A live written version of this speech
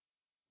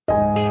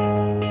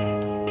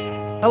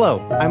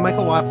Hello, I'm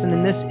Michael Watson,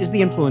 and this is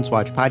the Influence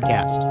Watch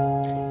podcast.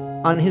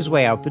 On his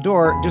way out the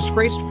door,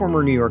 disgraced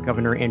former New York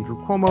Governor Andrew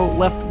Cuomo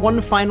left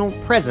one final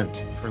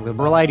present for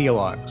liberal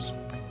ideologues: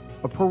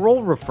 a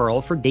parole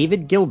referral for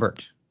David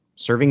Gilbert,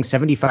 serving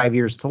 75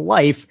 years to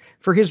life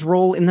for his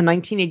role in the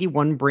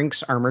 1981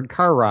 Brinks armored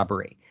car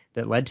robbery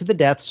that led to the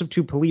deaths of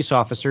two police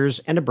officers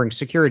and a Brinks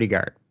security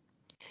guard.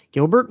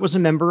 Gilbert was a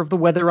member of the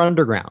Weather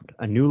Underground,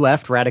 a new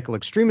left radical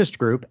extremist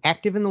group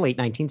active in the late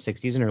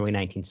 1960s and early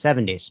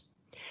 1970s.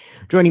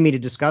 Joining me to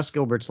discuss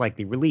Gilbert's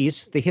likely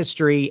release, the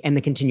history, and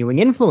the continuing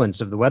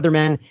influence of the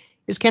Weathermen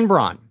is Ken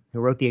Braun, who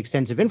wrote the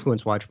extensive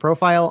Influence Watch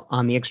profile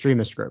on the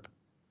extremist group.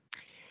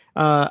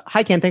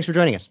 Hi, Ken. Thanks for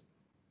joining us.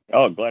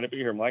 Oh, glad to be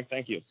here, Mike.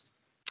 Thank you.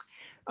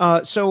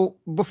 So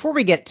before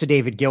we get to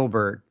David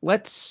Gilbert,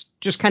 let's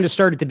just kind of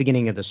start at the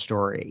beginning of the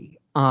story.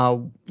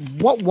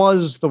 What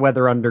was the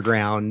Weather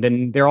Underground?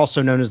 And they're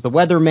also known as the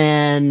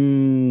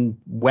Weathermen,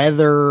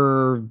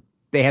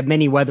 they have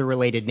many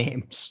weather-related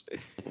names.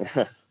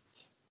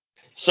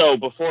 So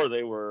before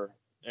they were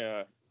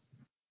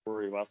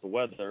worried about the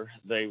weather,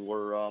 they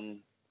were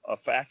a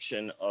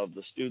faction of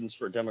the Students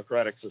for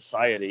Democratic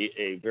Society,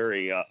 a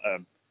very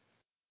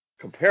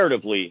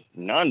comparatively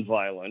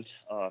nonviolent,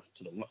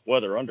 to the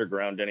Weather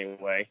Underground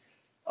anyway,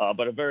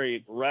 but a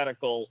very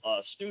radical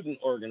student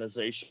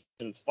organization,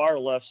 far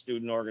left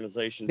student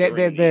organization. The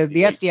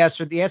SDS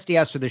or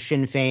the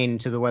Sinn Féin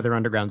to the Weather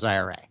Underground's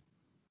IRA.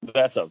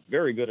 That's a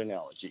very good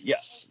analogy.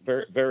 Yes,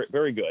 very, very,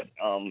 very good.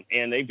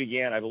 And they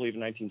began, I believe,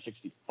 in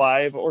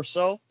 1965 or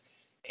so,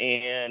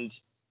 and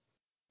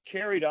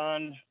carried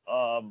on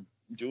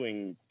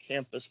doing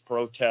campus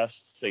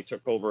protests. They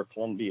took over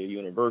Columbia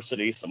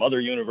University, some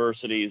other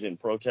universities, in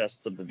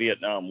protests of the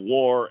Vietnam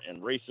War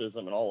and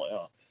racism and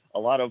all. A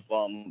lot of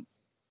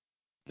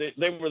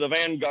they were the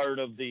vanguard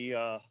of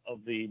the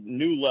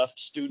new left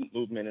student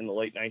movement in the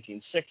late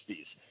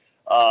 1960s.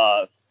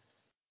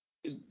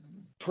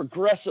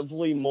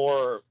 Progressively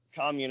more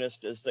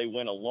communist as they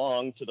went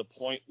along, to the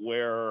point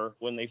where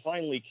when they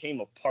finally came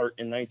apart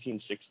in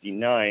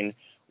 1969,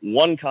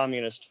 one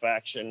communist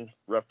faction,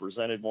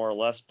 represented more or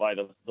less by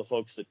the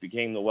folks that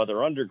became the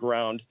Weather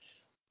Underground,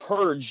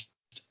 purged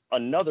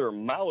another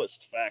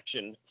Maoist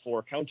faction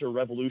for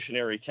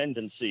counter-revolutionary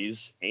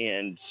tendencies,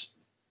 and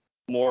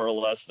more or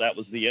less that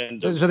was the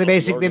end. So they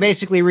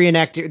basically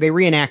reenacted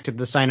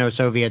the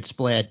Sino-Soviet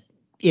split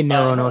in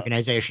their own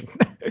organization.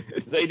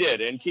 They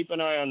did, and keep an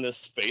eye on this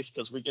space,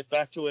 because we get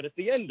back to it at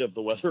the end of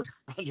the Weather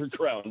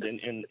Underground,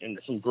 and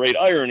some great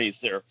ironies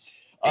there.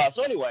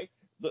 So anyway,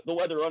 the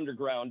Weather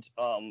Underground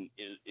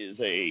is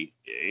the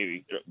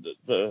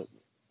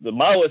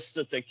Maoists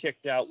that they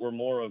kicked out were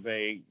more of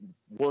a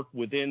work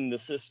within the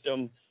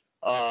system,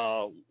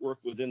 work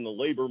within the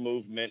labor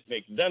movement,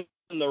 make them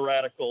the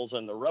radicals,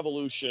 and the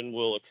revolution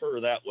will occur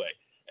that way.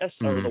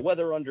 The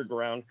Weather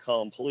Underground,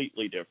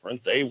 completely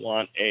different. They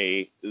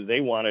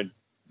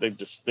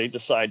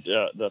decide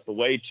that the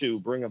way to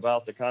bring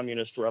about the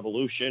communist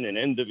revolution and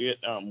end the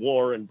Vietnam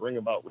War and bring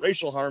about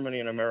racial harmony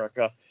in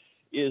America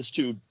is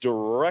to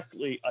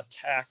directly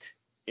attack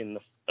in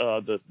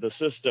the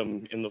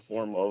system, in the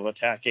form of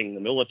attacking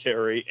the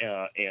military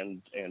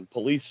and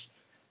police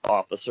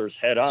officers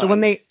head on. So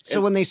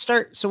when they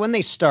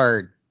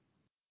start,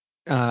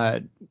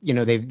 the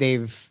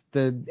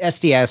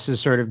SDS has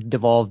sort of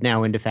devolved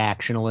now into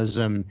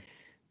factionalism.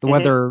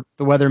 The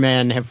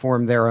Weathermen have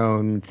formed their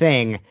own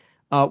thing.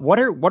 What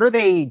are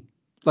they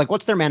like?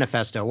 What's their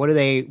manifesto? What are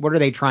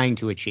they trying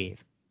to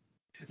achieve?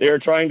 They are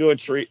trying to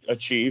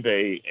achieve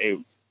a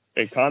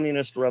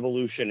communist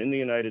revolution in the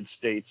United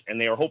States,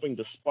 and they are hoping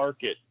to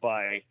spark it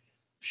by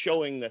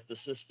showing that the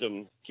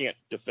system can't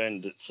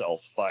defend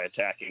itself by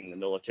attacking the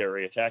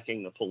military,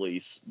 attacking the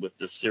police, with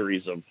this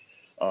series of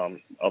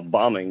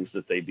bombings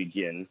that they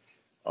begin.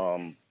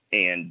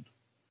 And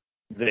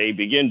they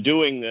begin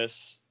doing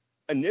this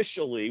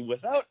initially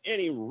without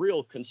any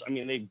real concern. I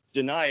mean, they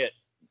deny it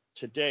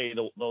today.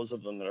 Those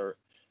of them that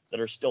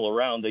are still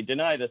around, they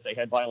deny that they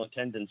had violent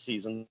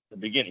tendencies in the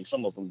beginning.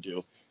 Some of them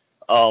do.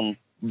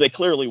 They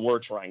clearly were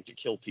trying to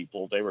kill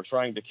people. They were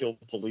trying to kill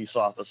police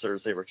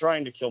officers. They were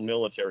trying to kill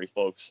military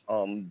folks.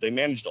 They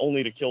managed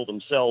only to kill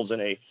themselves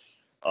in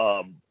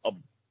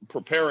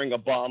preparing a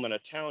bomb in a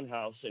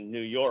townhouse in New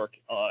York,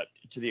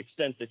 to the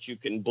extent that you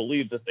can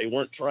believe that they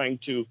weren't trying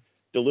to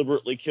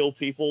deliberately kill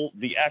people.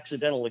 The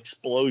accidental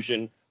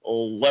explosion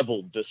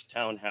leveled this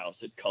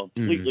townhouse. It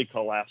completely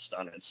collapsed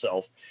on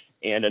itself.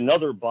 And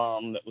another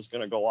bomb that was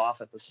going to go off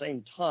at the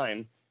same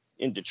time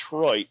in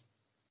Detroit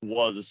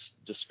was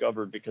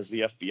discovered because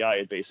the FBI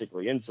had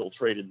basically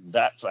infiltrated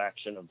that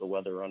faction of the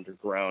Weather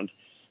Underground.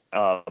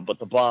 But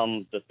the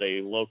bomb that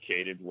they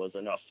located was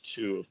enough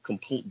to have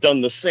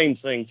done the same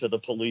thing to the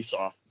police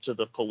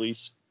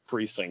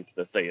precinct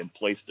that they had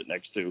placed it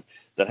next to,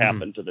 that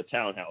happened to the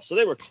townhouse. So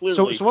they were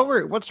clearly.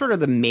 So what's sort of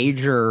the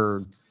major,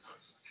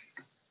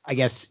 I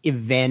guess,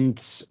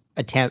 attempted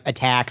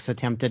attacks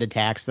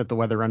that the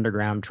Weather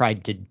Underground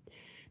tried to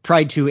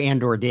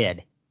and or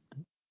did?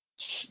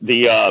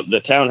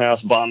 The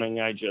townhouse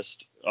bombing I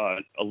just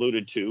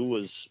alluded to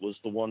was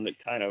the one that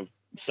kind of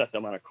set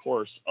them on a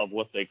course of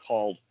what they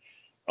called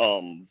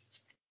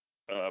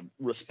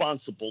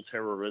responsible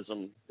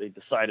terrorism. They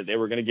decided they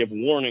were going to give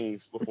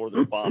warnings before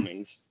their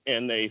bombings,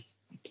 and they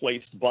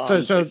placed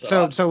bombs.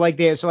 So like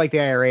the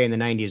IRA in the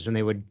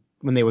 90s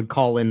when they would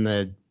call in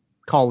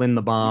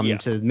the bomb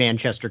to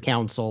Manchester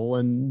Council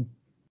and.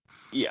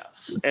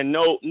 Yes, and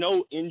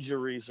no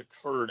injuries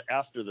occurred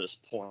after this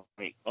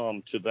point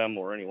to them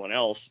or anyone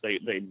else.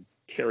 They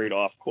carried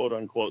off quote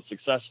unquote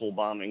successful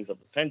bombings of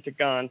the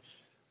Pentagon,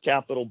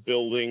 Capitol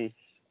building,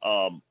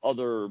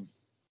 other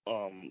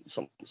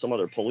some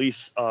other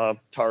police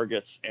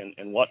targets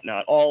and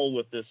whatnot, all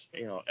with this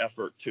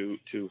effort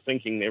to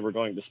thinking they were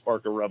going to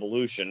spark a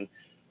revolution.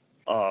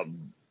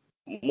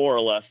 More or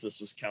less, this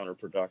was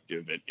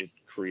counterproductive. It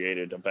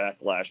created a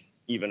backlash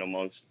even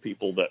amongst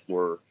people that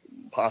were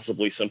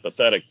possibly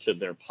sympathetic to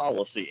their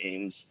policy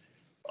aims,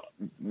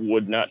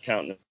 would not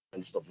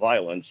countenance the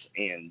violence,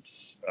 and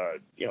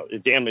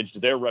it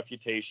damaged their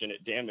reputation.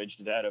 It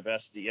damaged that of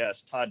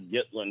SDS. Todd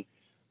Gitlin,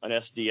 an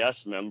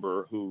SDS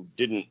member who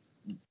didn't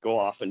go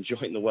off and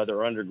join the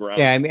Weather Underground.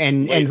 Yeah,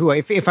 and who,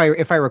 if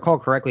I recall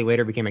correctly,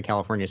 later became a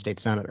California state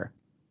senator.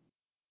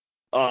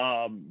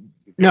 No,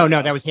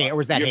 that was Hayden. Or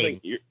was that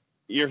Hayden?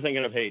 You're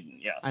thinking of Hayden,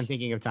 yes. I'm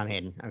thinking of Tom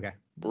Hayden. Okay.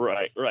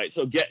 Right.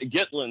 So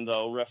Gitlin,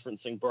 though,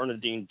 referencing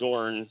Bernardine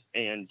Dohrn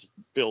and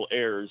Bill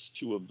Ayers,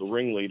 two of the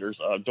ringleaders,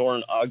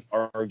 Dohrn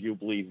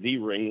arguably the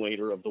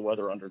ringleader of the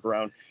Weather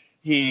Underground,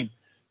 he,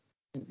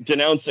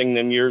 denouncing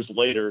them years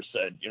later,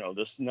 said,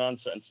 this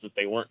nonsense that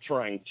they weren't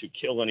trying to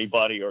kill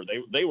anybody, or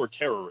they were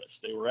terrorists.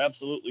 They were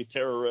absolutely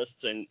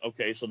terrorists, and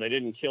okay, so they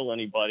didn't kill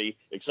anybody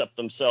except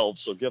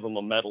themselves, so give them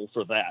a medal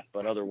for that.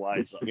 But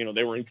otherwise,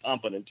 they were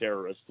incompetent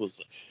terrorists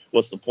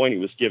was the point he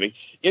was giving.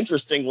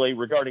 Interestingly,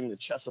 regarding the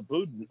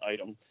Chesa-Boudin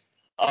item,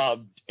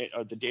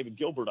 the David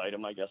Gilbert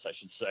item, I guess I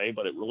should say,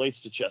 but it relates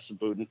to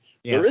Chesa-Boudin.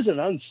 Yes. There is an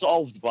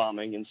unsolved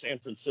bombing in San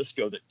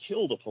Francisco that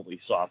killed a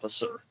police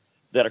officer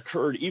that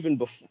occurred even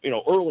before,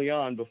 early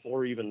on,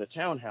 before even the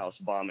townhouse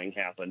bombing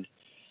happened.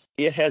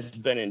 It has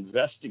been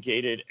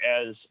investigated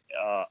as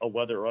a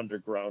Weather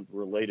Underground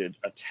related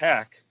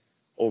attack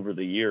over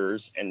the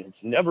years, and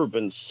it's never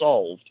been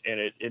solved. And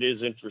it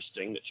is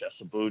interesting that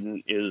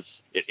Chesa-Boudin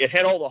it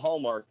had all the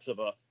hallmarks of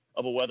a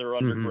Weather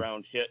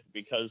Underground hit,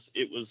 because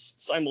it was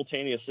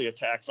simultaneously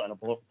attacks on a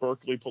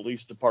Berkeley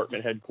Police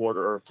Department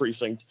headquarters or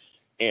precinct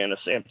and a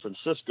San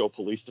Francisco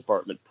Police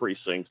Department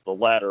precinct. The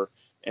latter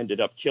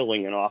ended up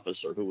killing an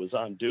officer who was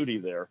on duty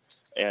there.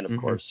 And of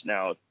course,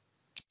 now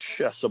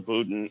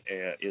Chesa-Boudin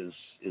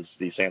is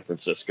the San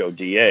Francisco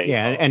DA.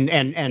 Yeah,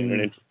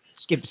 and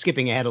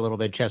skipping ahead a little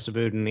bit,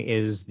 Chesa-Boudin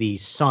is the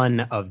son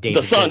of David.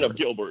 The son of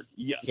Gilbert,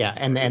 yes. Yeah,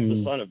 and the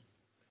son of,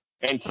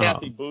 and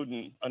Kathy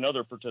Boudin,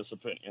 another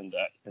participant in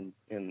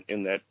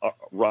that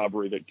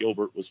robbery that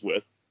Gilbert was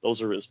with.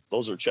 Those are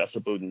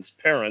Chesa-Boudin's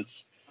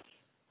parents.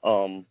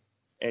 And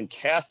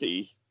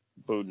Kathy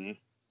Boudin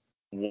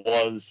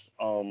was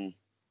one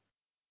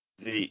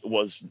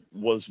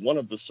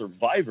of the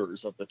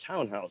survivors of the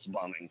townhouse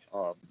bombing,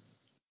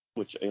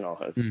 which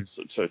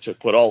to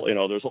put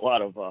all there's a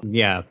lot of a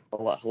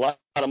lot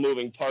of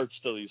moving parts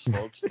to these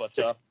folks, but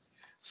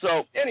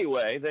so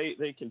anyway,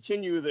 they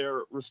continue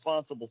their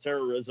responsible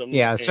terrorism.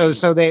 Yeah,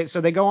 so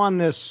they go on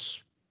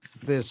this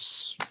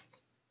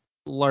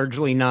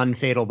largely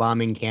non-fatal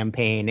bombing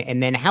campaign,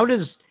 and then how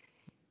does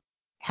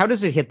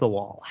it hit the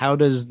wall? How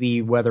does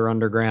the Weather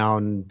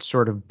Underground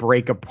sort of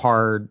break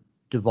apart,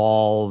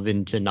 devolve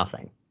into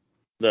nothing?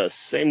 The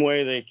same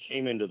way they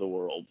came into the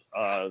world.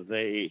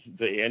 They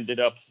ended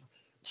up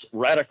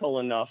radical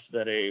enough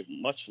that a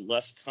much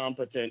less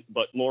competent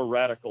but more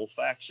radical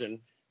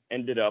faction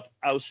ended up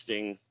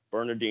ousting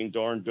Bernardine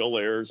Dohrn, Bill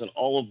Ayers, and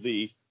all of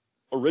the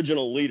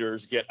original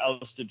leaders get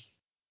ousted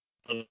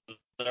for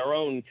their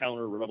own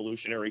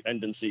counter-revolutionary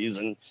tendencies,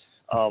 and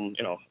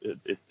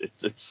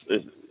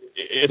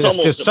it's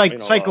almost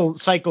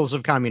cycles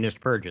of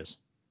communist purges.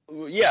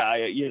 Yeah,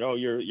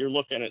 you're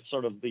looking at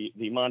sort of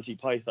the Monty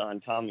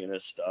Python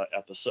communist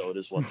episode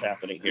is what's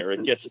happening here.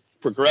 It gets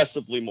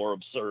progressively more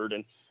absurd,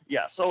 and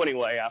so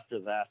anyway, after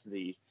that,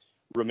 the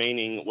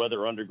remaining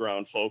Weather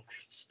Underground folk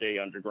stay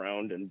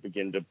underground and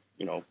begin to,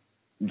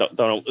 they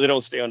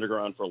don't stay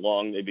underground for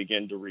long. They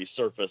begin to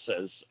resurface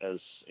as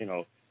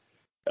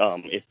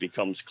it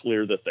becomes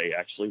clear that they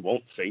actually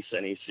won't face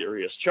any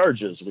serious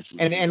charges, which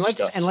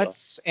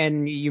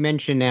and you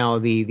mentioned now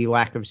the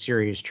lack of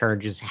serious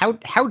charges.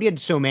 How did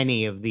so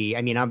many of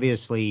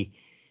obviously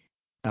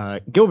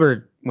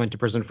Gilbert went to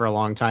prison for a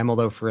long time,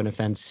 although for an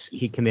offense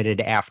he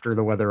committed after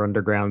the Weather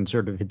Underground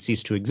sort of had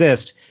ceased to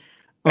exist.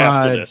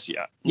 After this,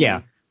 yeah.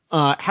 Yeah.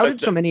 How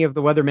did so many of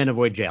the Weathermen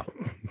avoid jail?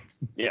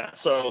 Yeah.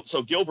 So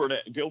Gilbert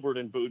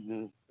and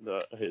Boudin,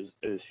 his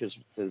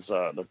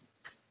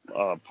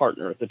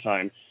partner at the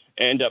time,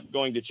 end up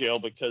going to jail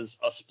because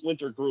a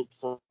splinter group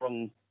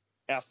from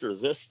after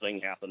this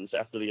thing happens,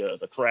 after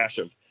the crash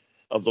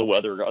of the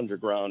Weather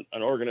Underground,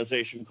 an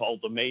organization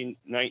called the May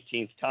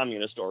 19th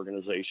Communist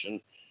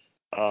Organization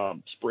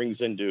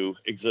springs into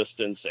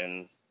existence,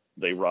 and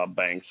they rob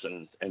banks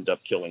and end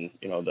up killing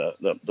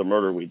the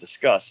murder we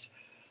discussed.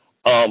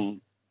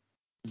 Um,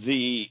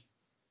 the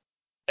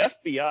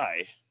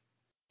FBI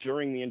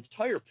during the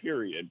entire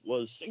period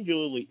was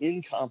singularly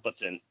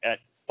incompetent at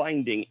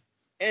finding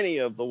any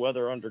of the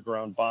Weather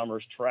Underground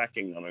bombers,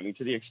 tracking them. I mean,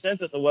 to the extent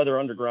that the Weather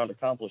Underground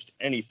accomplished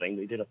anything,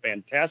 they did a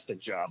fantastic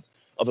job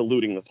of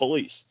eluding the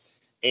police.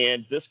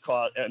 And this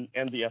caused,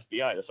 and the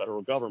FBI, the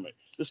federal government,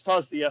 this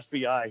caused the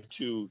FBI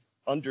to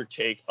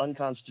undertake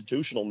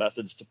unconstitutional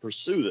methods to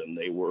pursue them.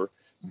 They were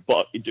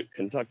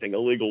conducting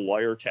illegal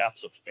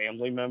wiretaps of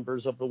family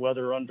members of the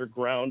Weather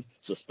Underground,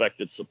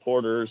 suspected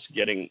supporters,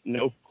 getting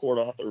no court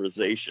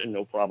authorization,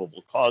 no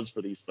probable cause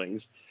for these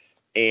things.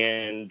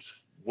 And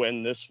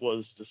when this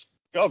was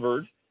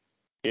discovered,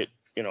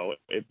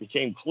 it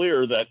became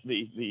clear that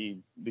the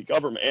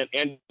government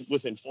and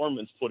with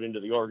informants put into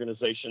the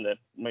organization that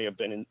may have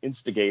been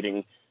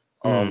instigating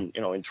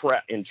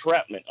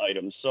entrapment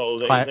items. So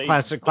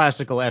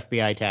classical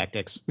FBI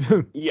tactics.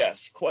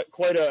 Yes,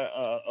 quite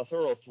a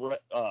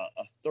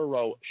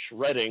thorough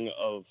shredding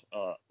of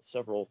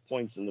several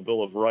points in the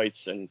Bill of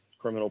Rights and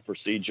criminal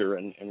procedure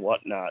and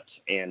whatnot.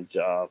 And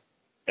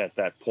at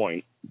that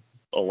point,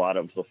 a lot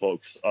of the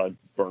folks,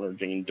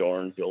 Bernardine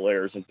Dohrn, Bill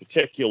Ayers in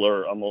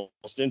particular,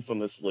 most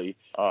infamously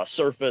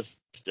surfaced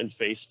and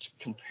faced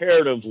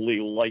comparatively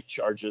light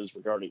charges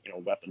regarding,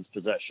 weapons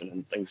possession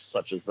and things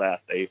such as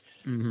that.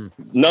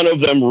 None of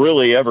them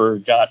really ever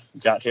got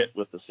hit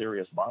with the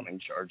serious bombing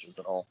charges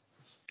at all.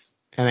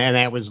 And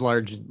that was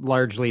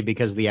largely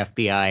because the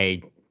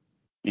FBI.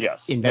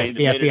 Yes. The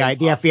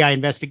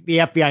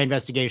FBI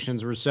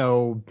investigations were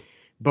so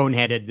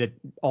boneheaded that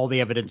all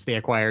the evidence they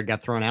acquired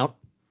got thrown out.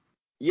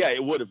 Yeah,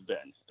 it would have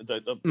been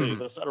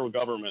the federal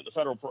government,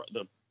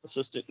 the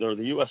assistant or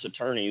the U.S.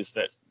 attorneys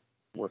that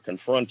were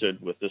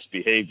confronted with this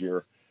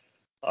behavior,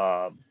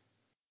 more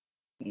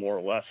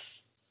or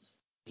less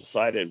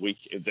decided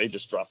they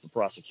just dropped the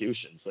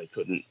prosecutions. They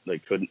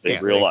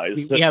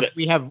realized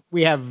we have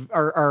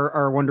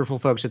our wonderful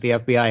folks at the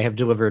FBI have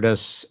delivered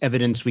us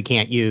evidence we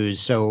can't use,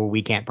 so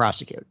we can't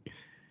prosecute.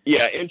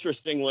 Yeah,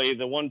 interestingly,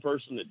 the one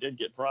person that did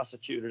get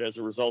prosecuted as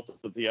a result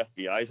of the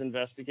FBI's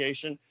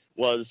investigation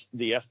was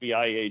the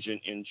FBI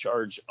agent in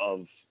charge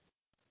of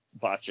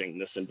botching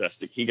this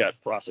investigation. He got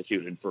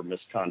prosecuted for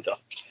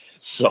misconduct.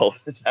 So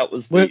that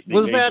was the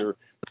major.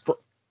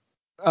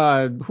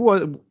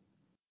 Who?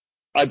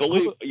 I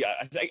believe. Yeah,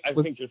 I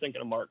think you're thinking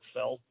of Mark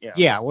Felt. Yeah.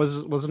 Yeah.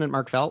 Wasn't it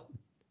Mark Felt?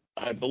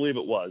 I believe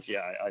it was.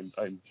 Yeah.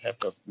 I have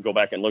to go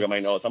back and look at my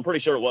notes. I'm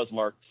pretty sure it was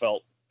Mark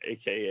Felt,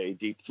 aka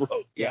Deep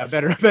Throat. Yeah,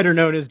 better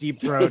known as Deep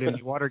Throat in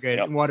the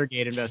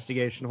Watergate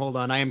investigation. Hold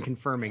on, I am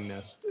confirming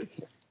this.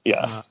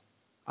 Yeah.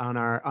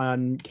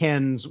 On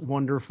Ken's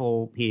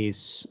wonderful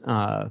piece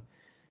that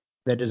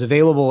is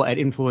available at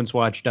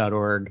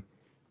influencewatch.org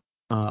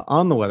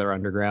on the Weather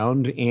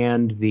Underground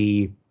and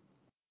the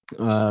here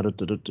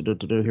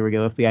we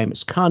go, FBI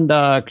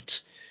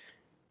misconduct.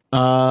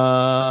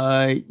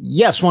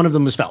 Yes, one of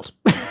them was Felt.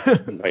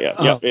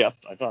 Yeah,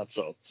 I thought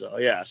so. So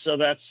yeah, so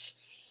that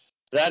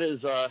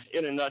is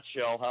in a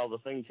nutshell how the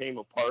thing came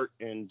apart,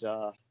 and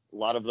a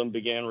lot of them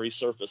began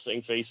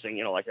resurfacing,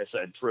 facing, like I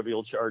said,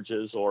 trivial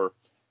charges or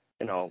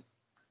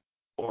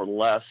or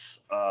less.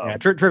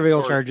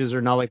 Trivial charges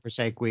are nolle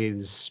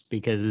prosequis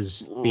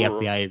because the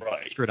FBI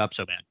screwed up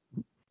so bad.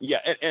 Yeah,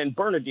 and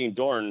Bernardine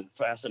Dohrn,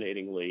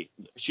 fascinatingly,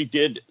 she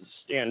did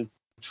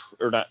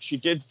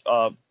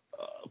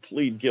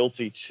plead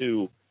guilty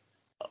to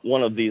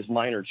one of these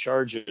minor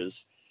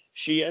charges.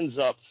 She ends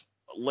up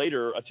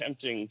later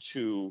attempting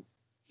to.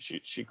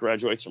 She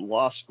graduates from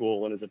law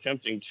school and is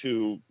attempting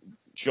to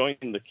join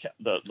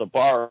the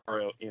bar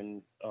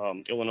in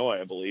Illinois,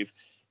 I believe.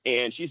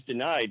 And she's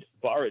denied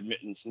bar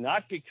admittance,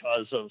 not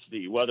because of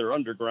the Weather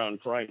Underground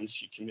crimes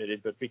she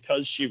committed, but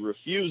because she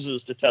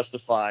refuses to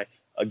testify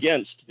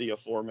against the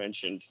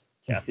aforementioned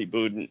Kathy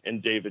Boudin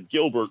and David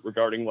Gilbert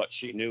regarding what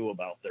she knew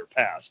about their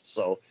past.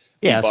 So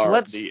yeah,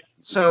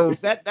 so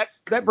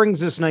that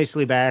brings us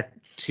nicely back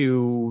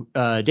to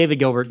David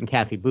Gilbert and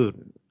Kathy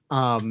Boudin.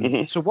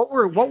 So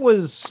what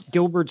was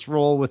Gilbert's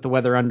role with the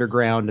Weather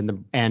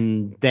Underground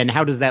and then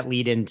how does that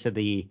lead into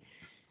the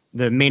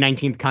May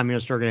 19th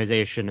Communist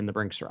Organization and the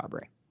Brinks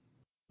robbery?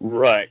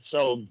 Right.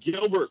 So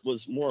Gilbert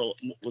was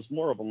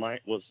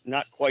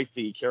not quite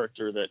the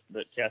character that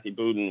Kathy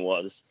Boudin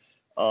was.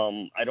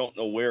 I don't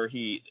know where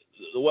the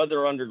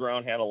Weather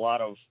Underground had a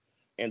lot of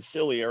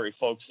ancillary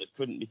folks that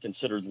couldn't be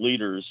considered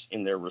leaders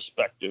in their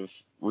respective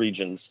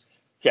regions.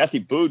 Kathy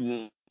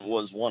Boudin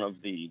was one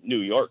of the New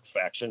York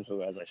faction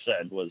who, as I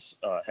said,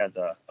 had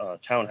the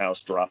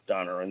townhouse dropped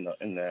on her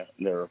in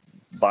their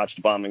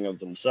botched bombing of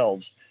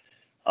themselves.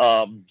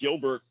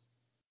 Gilbert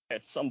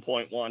at some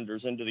point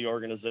wanders into the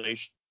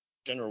organization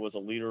or was a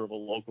leader of a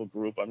local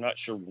group. I'm not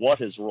sure what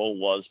his role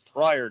was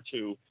prior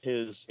to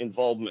his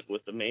involvement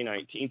with the May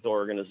 19th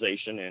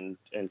organization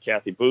and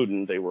Kathy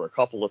Boudin. They were a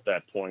couple at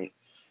that point.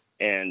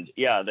 And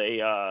yeah,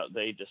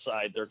 they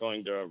decide they're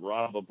going to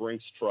rob a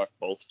Brinks truck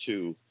both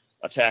to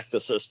attack the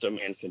system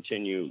and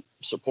continue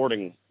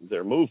supporting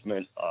their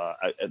movement.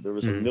 There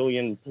was $1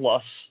 million+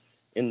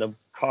 in the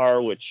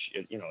car, which,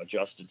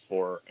 adjusted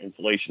for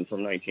inflation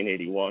from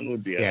 1981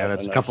 would be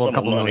that's a a nice sum of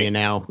couple money. million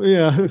now.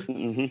 Yeah.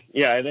 Mm-hmm.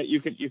 Yeah, that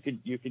you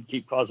could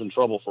keep causing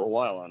trouble for a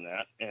while on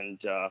that, and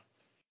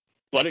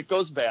but it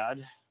goes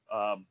bad.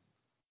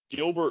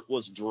 Gilbert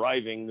was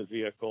driving the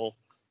vehicle,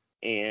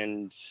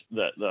 and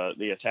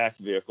the attacked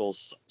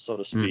vehicles, so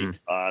to speak,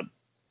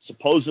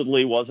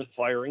 supposedly wasn't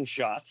firing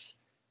shots.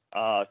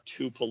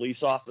 2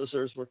 police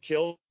officers were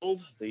killed.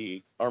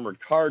 The armored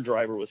car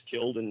driver was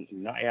killed in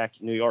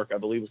Nyack, New York, I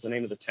believe was the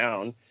name of the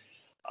town.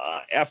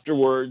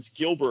 Afterwards,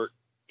 Gilbert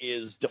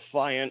is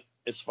defiant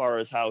as far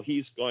as how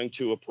he's going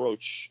to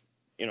approach.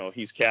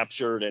 He's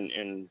captured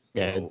and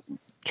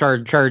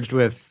charged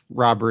with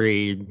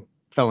robbery,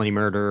 felony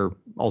murder,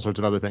 all sorts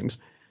of other things,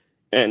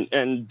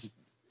 and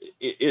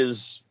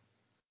is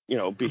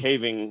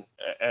behaving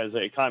as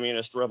a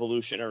communist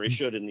revolutionary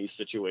should in these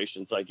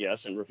situations, I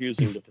guess, and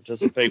refusing to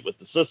participate with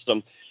the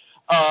system.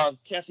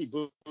 Kathy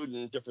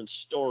Boudin, different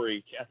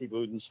story. Kathy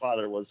Boudin's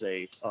father was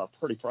a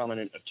pretty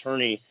prominent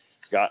attorney,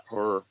 got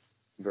her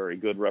very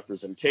good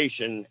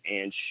representation,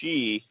 and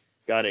she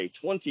got a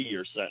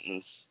 20-year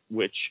sentence,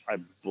 which I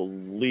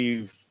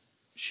believe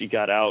she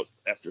got out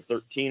after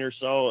 13 or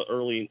so,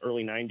 early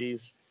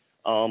 90s.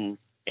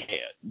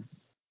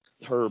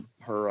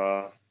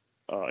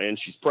 And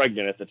she's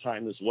pregnant at the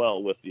time as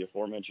well with the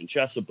aforementioned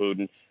Chesa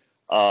Boudin.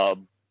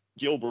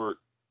 Gilbert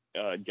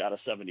got a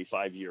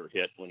 75-year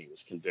hit when he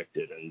was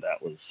convicted, and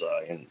that was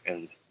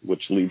and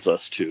which leads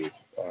us to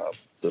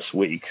this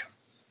week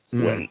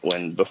when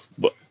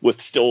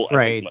with still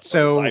right.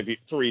 I think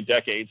 3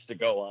 decades to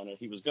go on it,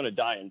 he was going to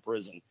die in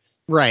prison.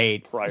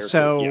 Right.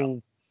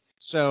 So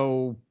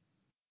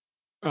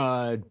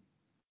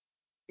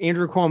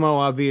Andrew Cuomo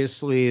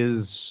obviously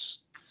is,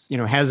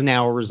 has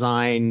now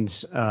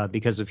resigned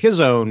because of his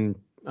own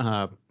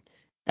the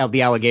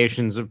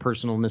allegations of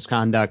personal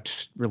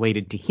misconduct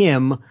related to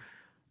him.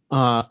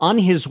 On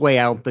his way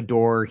out the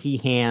door, he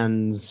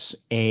hands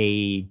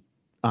a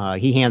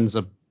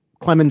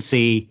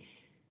clemency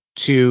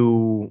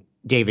to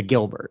David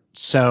Gilbert.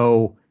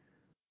 So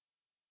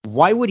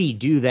why would he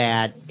do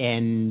that?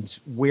 And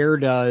where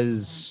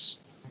does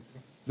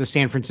the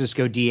San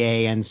Francisco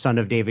DA and son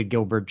of David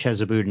Gilbert,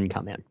 Chesa Boudin,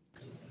 come in?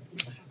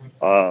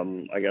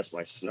 I guess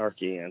my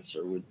snarky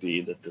answer would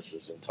be that this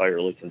is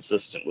entirely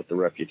consistent with the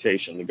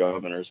reputation the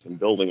governor's been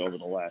building over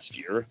the last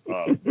year.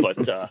 I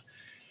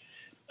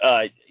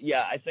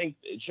think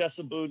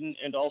Chesa Boudin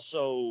and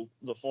also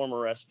the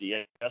former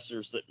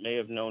SDSers that may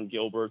have known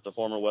Gilbert, the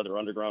former Weather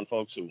Underground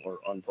folks who were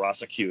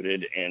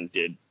unprosecuted and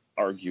did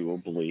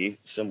arguably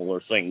similar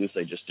things.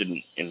 They just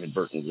didn't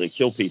inadvertently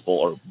kill people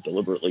or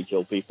deliberately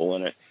kill people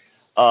in it.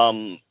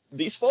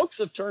 These folks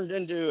have turned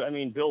into,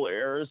 Bill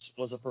Ayers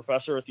was a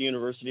professor at the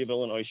University of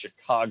Illinois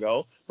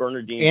Chicago.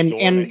 Bernardine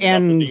Dohrn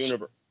ended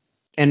up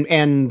at the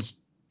and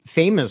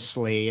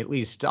famously, at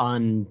least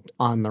on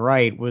the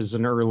right, was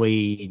an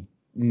early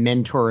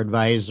mentor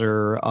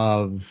advisor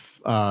of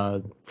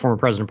former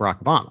President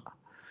Barack Obama.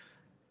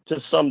 To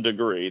some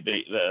degree,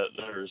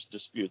 there's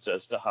disputes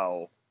as to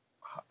how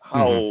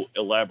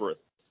elaborate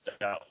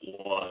that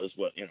was,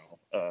 to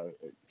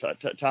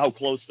how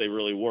close they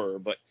really were.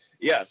 But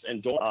yes,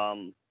 and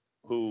Dohrn,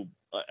 who,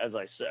 as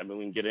I said, we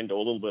can get into a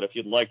little bit if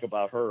you'd like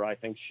about her. I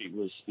think she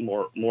was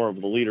more of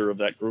the leader of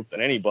that group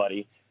than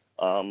anybody.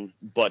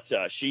 But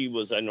she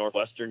was a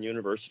Northwestern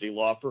University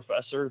law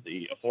professor.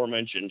 The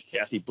aforementioned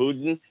Kathy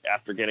Boudin,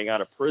 after getting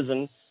out of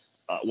prison,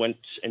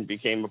 went and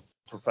became a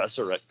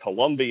professor at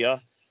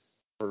Columbia.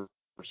 Her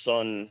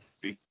son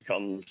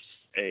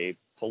becomes a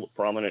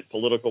prominent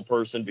political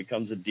person,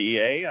 becomes a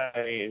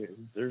DA.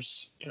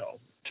 There's,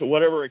 to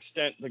whatever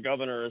extent the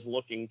governor is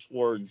looking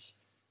towards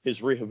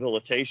his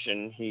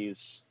rehabilitation,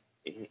 he's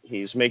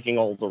making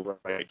all the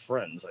right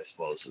friends, I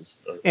suppose, is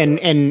the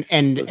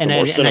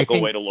more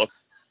cynical way to look.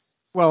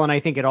 Well, and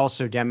I think it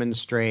also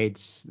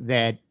demonstrates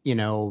that,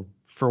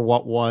 for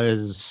what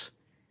was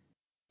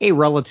a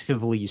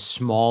relatively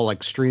small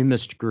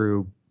extremist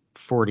group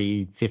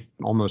 40, 50,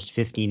 almost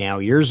 50 now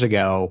years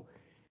ago,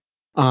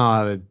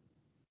 that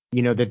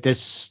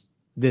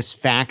this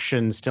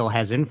faction still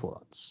has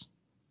influence.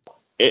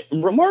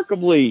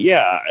 Remarkably,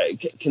 yeah,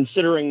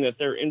 considering that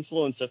their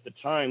influence at the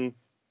time,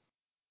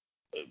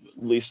 at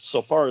least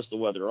so far as the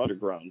Weather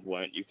Underground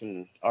went, you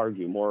can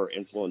argue more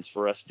influence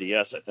for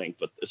SDS, I think.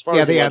 But as far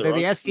as the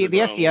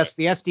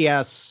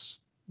SDS,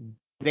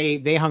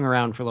 they hung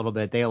around for a little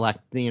bit. They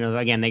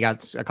again, they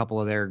got a couple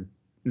of their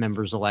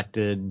members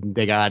elected.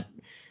 They got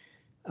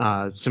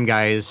some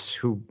guys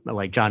who,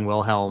 like John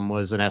Wilhelm,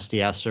 was an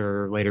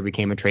SDSer, later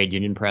became a trade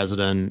union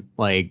president.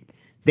 Like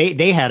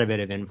they had a bit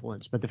of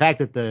influence, but the fact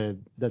that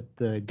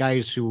the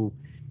guys who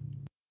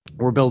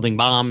were building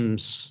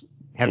bombs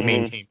have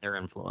maintained their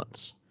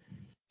influence.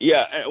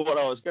 Yeah, and what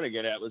I was going to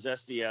get at was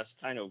SDS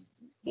kind of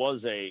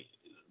was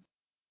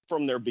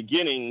from their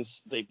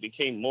beginnings, they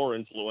became more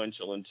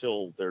influential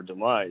until their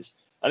demise.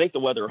 I think the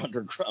Weather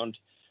Underground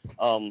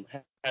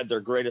had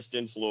their greatest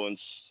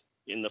influence,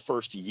 in the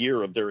first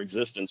year of their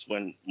existence,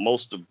 when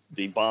most of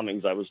the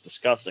bombings I was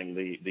discussing,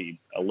 the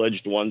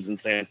alleged ones in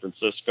San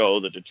Francisco,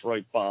 the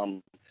Detroit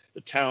bomb,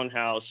 the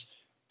townhouse,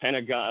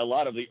 Pentagon, a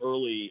lot of the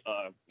early,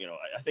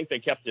 I think they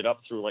kept it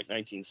up through like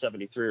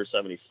 1973 or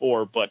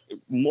 74, but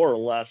more or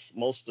less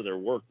most of their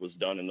work was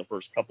done in the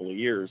first couple of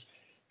years.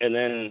 And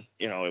then,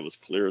 it was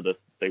clear that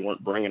they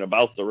weren't bringing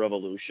about the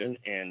revolution,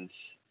 and,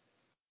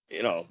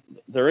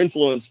 their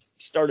influence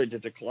started to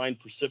decline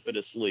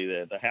precipitously.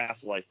 The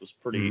half-life was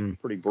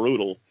pretty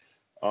brutal.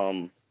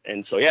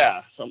 And so,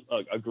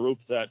 a group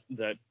that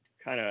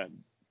kind of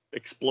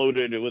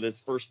exploded with its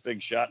first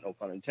big shot, no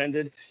pun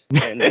intended,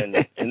 and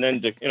then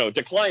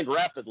declined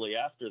rapidly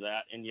after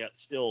that, and yet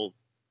still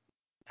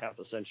half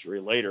a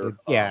century later.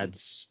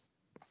 It's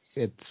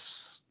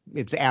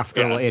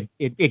after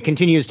it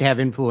continues to have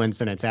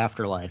influence in its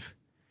afterlife.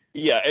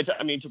 Yeah,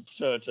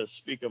 to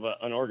speak of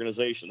an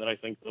organization that I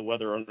think the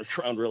Weather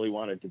Underground really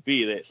wanted to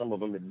be, some of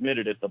them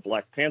admitted it, the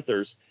Black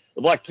Panthers.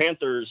 The Black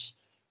Panthers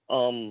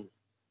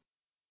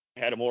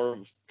had a more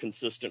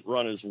consistent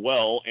run as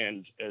well,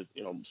 and as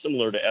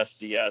similar to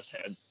SDS,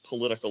 had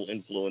political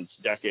influence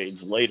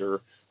decades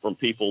later from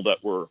people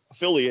that were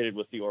affiliated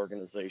with the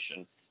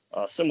organization,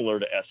 similar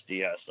to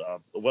SDS.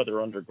 The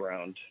Weather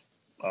Underground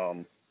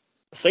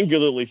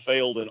singularly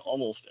failed in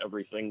almost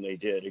everything they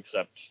did,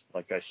 except,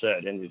 like I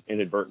said,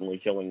 inadvertently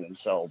killing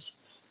themselves.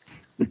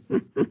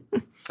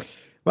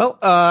 Well,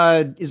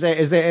 is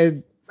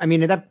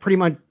that pretty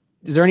much?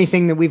 Is there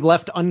anything that we've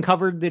left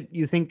uncovered that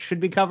you think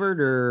should be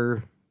covered,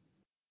 or?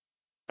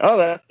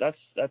 Oh,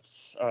 that's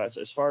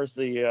as far as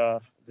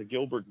the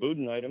Gilbert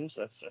Boudin items,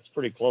 that's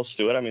pretty close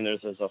to it. I mean,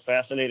 there's a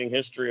fascinating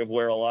history of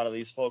where a lot of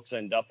these folks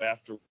end up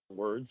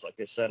afterwards. Like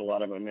I said, a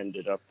lot of them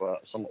ended up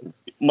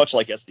much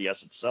like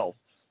SDS itself.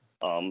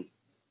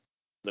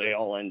 They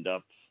all end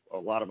up, a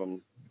lot of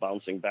them,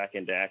 bouncing back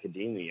into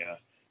academia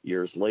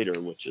years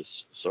later, which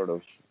is sort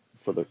of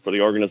for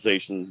the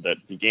organization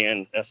that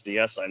began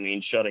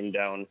SDS. Shutting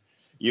down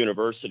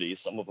universities.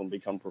 Some of them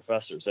become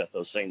professors at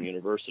those same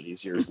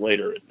universities years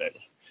later.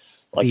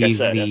 Like I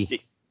said,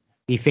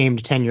 the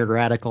famed tenured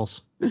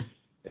radicals.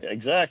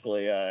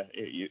 Exactly.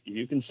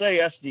 You can say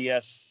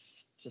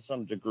SDS to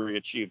some degree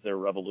achieved their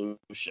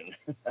revolution,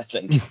 I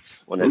think,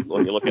 when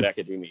you look at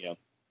academia.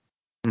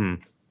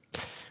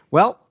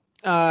 Well,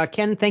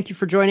 Ken, thank you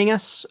for joining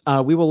us.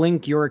 We will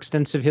link your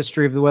extensive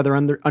history of the Weather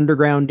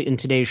Underground in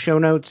today's show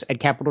notes at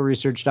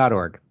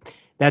capitalresearch.org.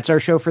 That's our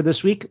show for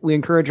this week. We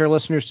encourage our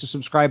listeners to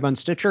subscribe on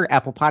Stitcher,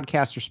 Apple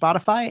Podcasts, or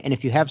Spotify. And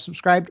if you have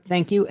subscribed,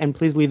 thank you, and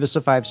please leave us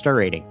a 5-star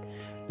rating.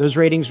 Those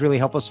ratings really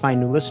help us find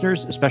new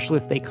listeners, especially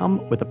if they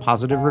come with a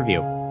positive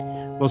review.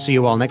 We'll see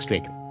you all next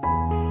week.